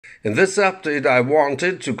In this update, I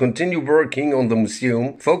wanted to continue working on the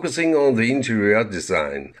museum, focusing on the interior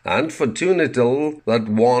design. Unfortunately, that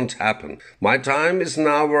won't happen. My time is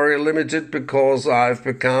now very limited because I've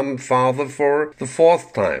become father for the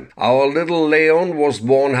fourth time. Our little Leon was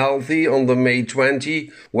born healthy on the May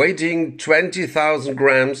 20, weighing 20,000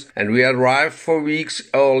 grams, and we arrived 4 weeks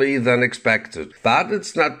early than expected. But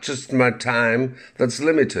it's not just my time that's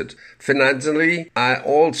limited. Financially, I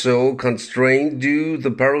also constrained due to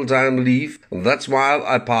the parental leave, and that's why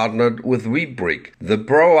I partnered with Webrick. They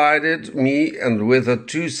provided me and with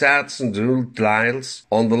 2 sets and 2 tiles,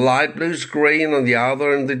 on the light bluish gray and on the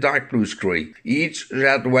other in the dark bluish gray. Each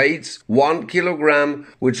set weighs 1 kilogram,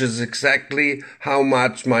 which is exactly how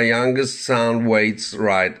much my youngest son weighs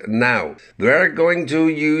right now. We're going to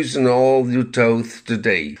use an all-new tooth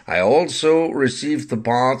today. I also received the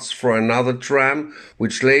parts for another tram,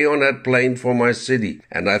 which Leon had planned for my city,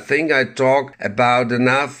 and I think I talk about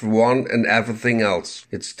enough one and everything else.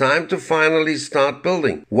 It's time to finally start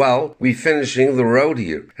building. Well, we're finishing the road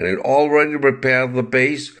here, and it already prepared the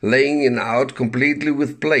base, laying it out completely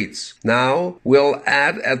with plates. Now we'll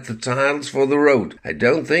add at the tiles for the road. I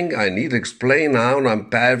don't think I need to explain how I'm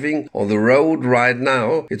paving on the road right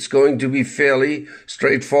now. It's going to be fairly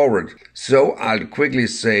straightforward. So I'll quickly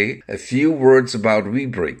say a few words about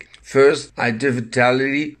Webrick. First, I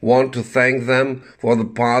definitely want to thank them for the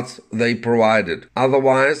parts they provided.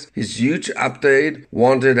 Otherwise, his huge update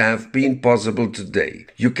wouldn't have been possible today.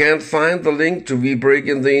 You can find the link to Webrick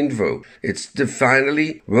in the info. It's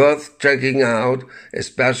definitely worth checking out,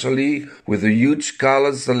 especially with the huge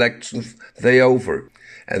color selection they offer.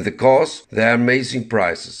 And of course, their amazing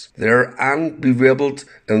prices. They're unbelievable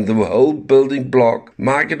in the whole building block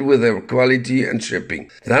market with their quality and shipping.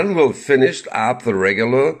 Then we'll finish up the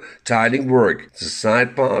regular tiling work. The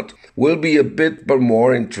side part will be a bit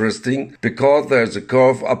more interesting because there's a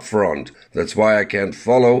curve up front. That's why I can't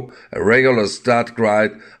follow a regular stud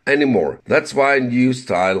guide anymore. That's why I use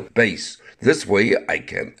tile base. This way I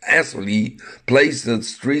can easily place the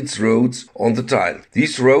streets roads on the tile.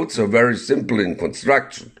 These roads are very simple in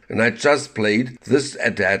construction, and I just played this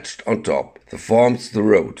attached on top. That forms the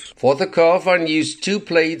road. For the curve I used 2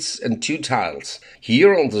 plates and 2 tiles.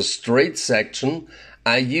 Here on the straight section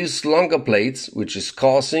I used longer plates, which is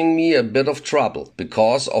causing me a bit of trouble.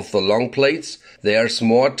 Because of the long plates, there's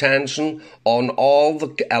more tension on all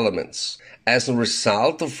the elements. As a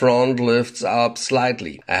result, the front lifts up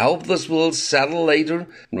slightly. I hope this will settle later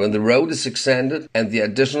when the road is extended and the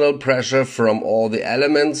additional pressure from all the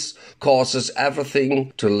elements causes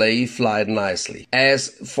everything to lay flat nicely. As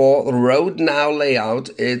for the road now layout,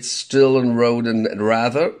 it's still a road and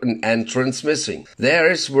rather an entrance missing. There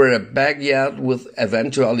is where a backyard will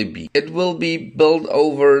eventually be. It will be built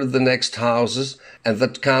over the next houses, and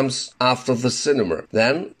that comes after the cinema.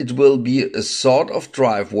 Then it will be a sort of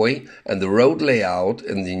driveway, and the road layout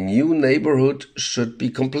in the new neighborhood should be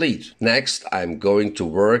complete. Next, I'm going to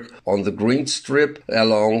work on the green strip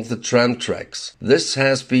along the tram tracks. This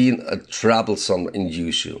has been a troublesome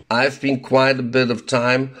issue. I've been quite a bit of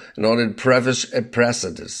time on it previous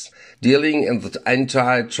precedents, dealing in the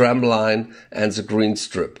entire tram line and the green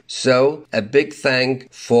strip. So, a big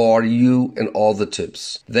thank for you and all the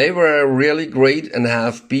tips. They were really great and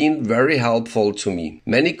have been very helpful to me.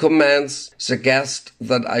 Many comments suggest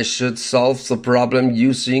that I should solve the problem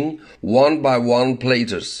using 1x1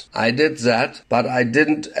 platers. I did that, but I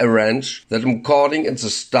didn't arrange them according in the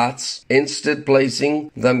studs, instead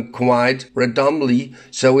placing them quite randomly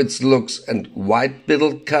so it looks and white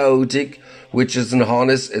biddle chaotic, which is in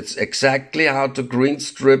honest, it's exactly how the green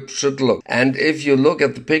strip should look. And if you look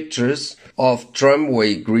at the pictures of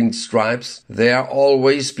tramway green stripes, they are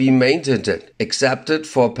always be maintained, excepted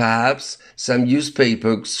for perhaps some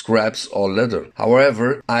newspaper scraps or litter.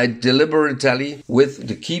 However, I deliberately, with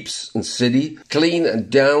the keeps in city, clean and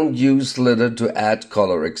don't use litter to add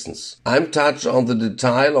color accents. I'm touched on the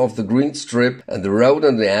detail of the green strip and the road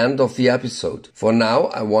at the end of the episode. For now,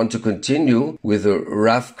 I want to continue with a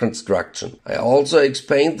rough construction. I also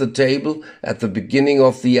explained the table at the beginning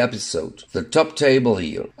of the episode. The top table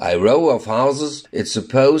here, a row of houses, it's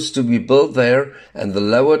supposed to be built there, and the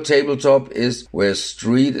lower tabletop is where a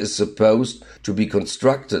street is supposed to be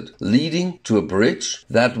constructed, leading to a bridge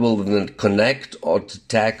that will then connect or the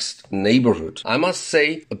text neighborhood. I must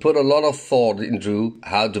say, I put a lot of thought into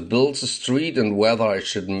how to build the street and whether I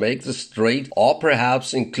should make the straight or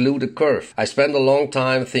perhaps include a curve. I spent a long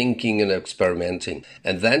time thinking and experimenting,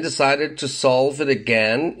 and then decided to solve it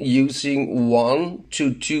again using 1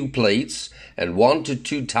 to 2 plates and 1 to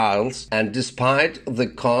 2 tiles and despite the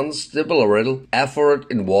considerable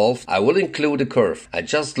effort involved, I will include a curve. It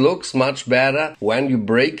just looks much better when you're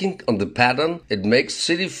breaking on the pattern. It makes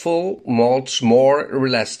city full much more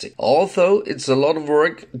realistic. Although it's a lot of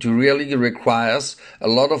work, it really requires a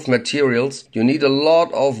lot of materials. You need a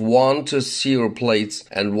lot of 1 to 0 plates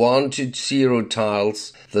and 1 to 0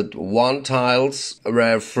 tiles. The 1 tiles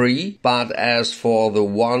were free, but as for the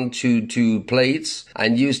 1 to 2 plates, I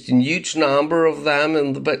used a huge number of them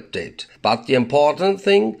in the bit. But the important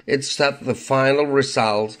thing is that the final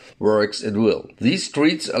result works at will. These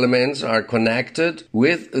street elements are connected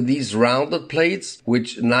with these rounded plates,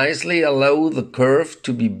 which nicely allow the curve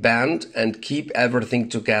to be bent and keep everything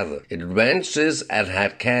together. It advantages and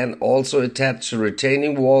can also attach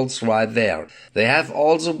retaining walls right there. They have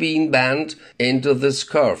also been bent into this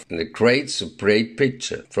curve, and it creates a great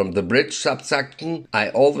picture. From the bridge subsection, I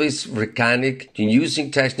always mechanic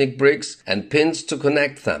using technique bricks and pins to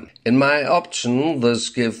connect them. In my option, this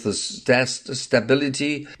gives the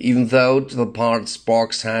stability, even though the parts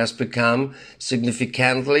box has become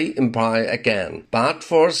significantly impaired again. But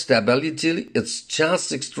for stability, it's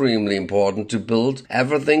just extremely important to build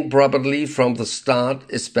everything properly from the start,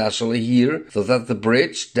 especially here, so that the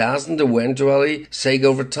bridge doesn't eventually sag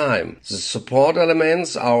over time. The support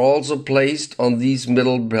elements are also placed on these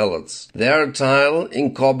middle pillars. They are tile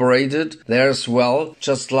incorporated there as well,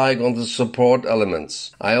 just like on the support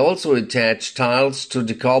elements. I also attach tiles to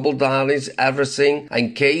decouple everything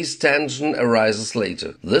in case tension arises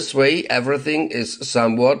later. This way everything is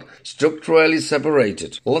somewhat structurally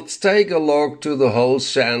separated. Let's take a look to the whole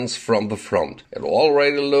stance from the front. It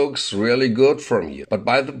already looks really good from here, but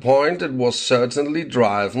by the point it was certainly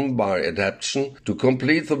driven by adaptation to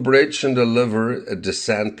complete the bridge and deliver a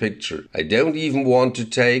decent picture. I don't even want to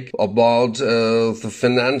take about the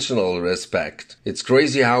financial aspect. It's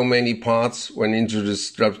crazy how many parts went into the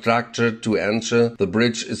structure to ensure the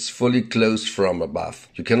bridge is fully closed from above.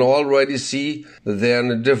 You can already see that there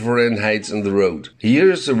are different heights in the road.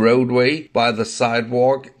 Here is the roadway by the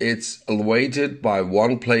sidewalk. It's elevated by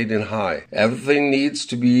 1 plate in high. Everything needs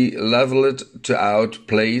to be leveled to out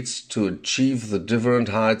plates to achieve the different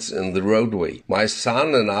heights in the roadway. My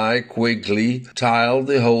son and I quickly tiled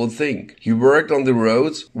the whole thing. He worked on the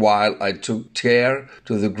roads while I took care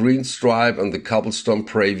to the green stripe and the cobblestone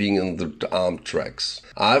paving in the arm tracks.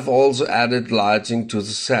 I've also added lighting to the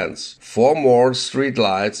sense. 4 more street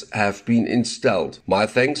lights have been installed. My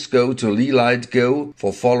thanks go to LeLightGo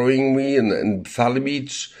for following me in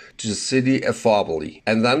Beach to the city affordably.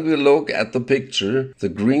 And then we look at the picture. The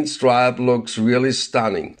green stripe looks really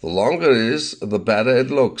stunning. The longer it is, the better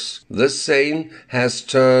it looks. This scene has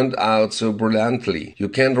turned out so brilliantly. You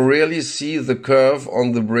can really see the curve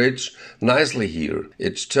on the bridge nicely here.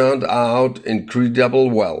 It's turned out incredibly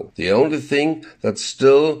well. The only thing that's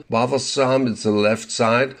still bothersome is the left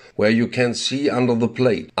side, where you can see under the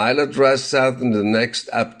plate. I'll address that in the next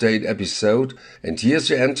update episode, and here's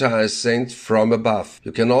the entire scene from above.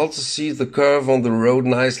 You can also see the curve on the road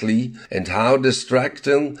nicely and how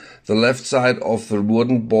distracting the left side of the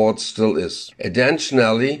wooden board still is.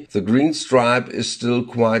 Additionally, the green stripe is still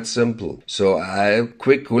quite simple, so I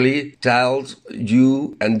quickly told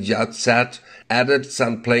you and Yatsat, added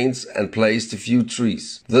some planes and placed a few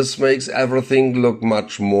trees. This makes everything look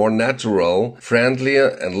much more natural, friendlier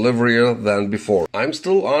and livelier than before. I'm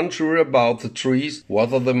still unsure about the trees,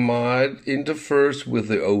 whether they might interfere with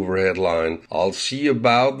the overhead line. I'll see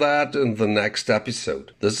about that in the next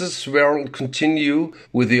episode. This is where I'll continue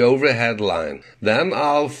with the overhead line. Then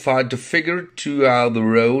I'll try to figure to how the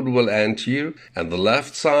road will end here, and the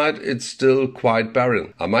left side it's still quite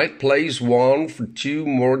barren. I might place 1 for 2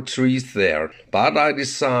 more trees there, but I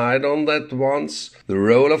decide on that once the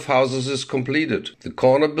row of houses is completed. The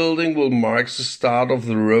corner building will mark the start of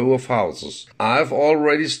the row of houses. I've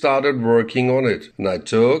already started working on it, and I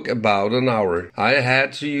took about an hour. I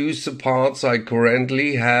had to use the parts I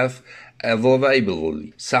currently have available.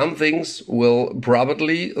 Some things will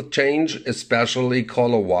probably change, especially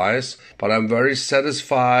color-wise, but I'm very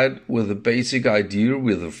satisfied with the basic idea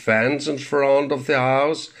with the fence in front of the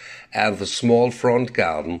house and the small front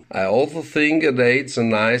garden. I also think it adds a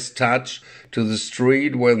nice touch to the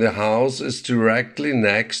street when the house is directly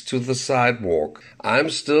next to the sidewalk. I'm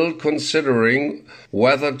still considering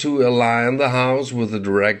whether to align the house with the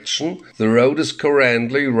direction the road is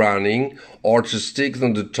currently running or to stick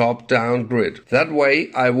on the top-down grid. That way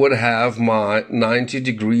I would have my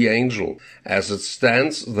 90-degree angle. As it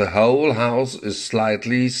stands, the whole house is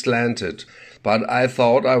slightly slanted, but I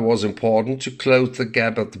thought it was important to close the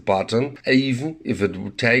gap at the bottom, even if it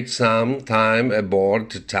would take some time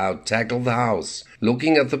aboard to tackle the house.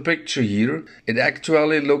 Looking at the picture here, it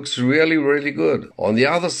actually looks really good. On the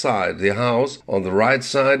other side, the house on the right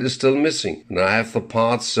side is still missing, and I have the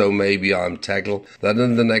parts, so maybe I'll tackle that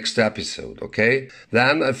in the next episode, okay?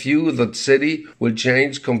 Then I view that city will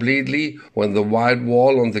change completely when the white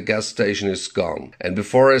wall on the gas station is gone. And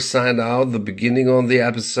before I signed out the beginning on the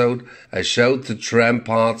episode, I showed the tram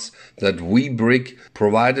parts that Webrick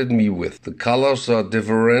provided me with. The colors are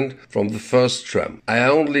different from the first tram. I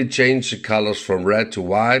only changed the colors from red to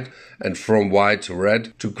white and from white to red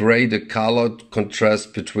to create a colored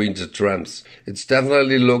contrast between the trams. It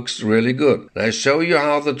definitely looks really good. And I show you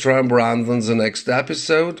how the tram runs in the next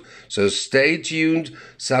episode, so stay tuned,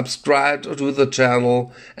 subscribe to the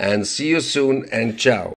channel, and see you soon, and ciao.